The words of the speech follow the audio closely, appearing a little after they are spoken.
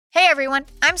Hey everyone,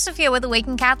 I'm Sophia with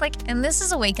Awaken Catholic, and this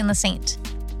is Awaken the Saint.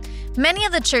 Many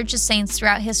of the Church's saints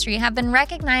throughout history have been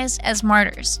recognized as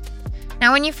martyrs.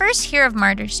 Now, when you first hear of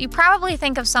martyrs, you probably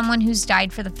think of someone who's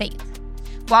died for the faith.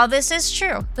 While this is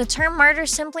true, the term martyr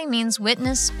simply means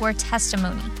witness or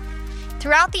testimony.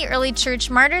 Throughout the early Church,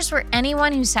 martyrs were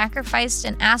anyone who sacrificed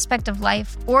an aspect of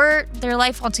life or their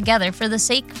life altogether for the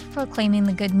sake of proclaiming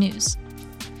the good news.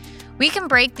 We can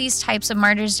break these types of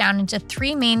martyrs down into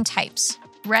three main types: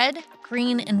 red,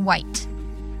 green, and white.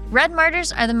 Red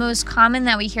martyrs are the most common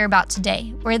that we hear about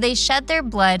today, where they shed their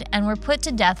blood and were put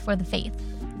to death for the faith.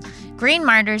 Green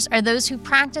martyrs are those who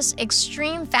practice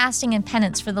extreme fasting and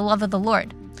penance for the love of the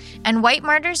Lord. And white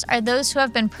martyrs are those who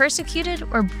have been persecuted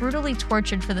or brutally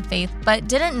tortured for the faith, but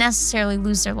didn't necessarily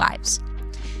lose their lives.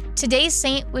 Today's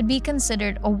saint would be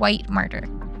considered a white martyr.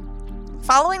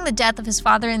 Following the death of his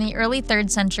father in the early 3rd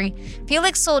century,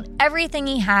 Felix sold everything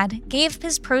he had, gave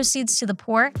his proceeds to the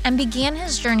poor, and began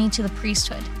his journey to the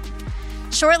priesthood.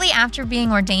 Shortly after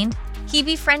being ordained, he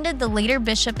befriended the later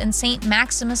bishop and Saint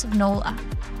Maximus of Nola.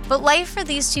 But life for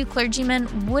these two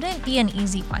clergymen wouldn't be an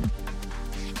easy one.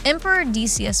 Emperor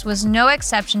Decius was no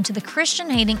exception to the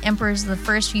Christian-hating emperors of the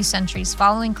first few centuries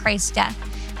following Christ's death,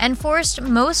 and forced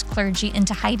most clergy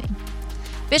into hiding.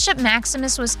 Bishop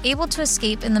Maximus was able to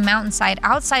escape in the mountainside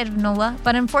outside of Nola,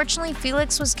 but unfortunately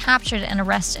Felix was captured and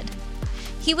arrested.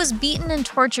 He was beaten and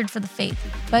tortured for the faith,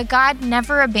 but God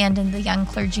never abandoned the young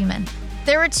clergyman.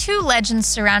 There were two legends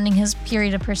surrounding his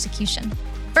period of persecution.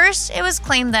 First, it was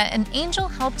claimed that an angel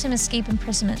helped him escape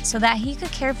imprisonment so that he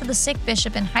could care for the sick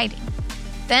bishop in hiding.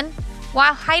 Then,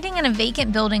 while hiding in a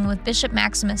vacant building with Bishop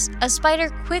Maximus, a spider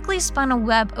quickly spun a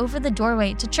web over the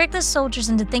doorway to trick the soldiers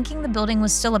into thinking the building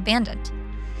was still abandoned.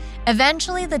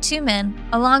 Eventually, the two men,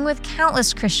 along with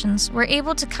countless Christians, were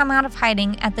able to come out of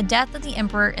hiding at the death of the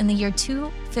emperor in the year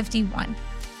 251.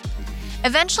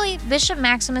 Eventually, Bishop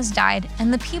Maximus died,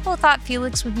 and the people thought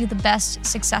Felix would be the best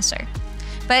successor.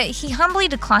 But he humbly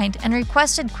declined and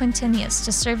requested Quintinius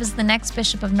to serve as the next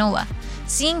bishop of Nola,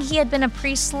 seeing he had been a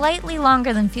priest slightly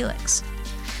longer than Felix.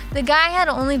 The guy had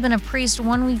only been a priest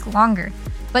 1 week longer,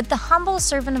 but the humble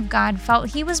servant of God felt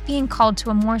he was being called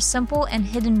to a more simple and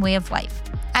hidden way of life.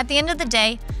 At the end of the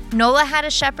day, Nola had a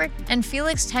shepherd, and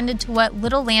Felix tended to what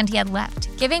little land he had left,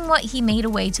 giving what he made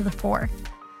away to the poor.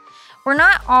 We're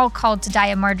not all called to die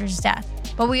a martyr's death,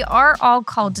 but we are all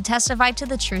called to testify to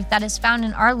the truth that is found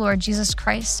in our Lord Jesus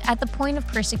Christ at the point of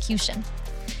persecution.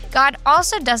 God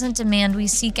also doesn't demand we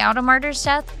seek out a martyr's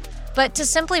death, but to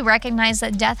simply recognize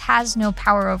that death has no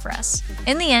power over us.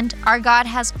 In the end, our God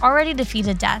has already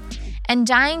defeated death, and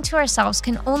dying to ourselves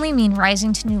can only mean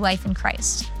rising to new life in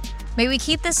Christ. May we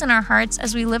keep this in our hearts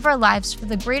as we live our lives for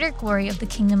the greater glory of the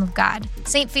kingdom of God.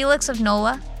 St. Felix of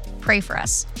Nola, pray for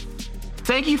us.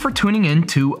 Thank you for tuning in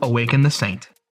to Awaken the Saint.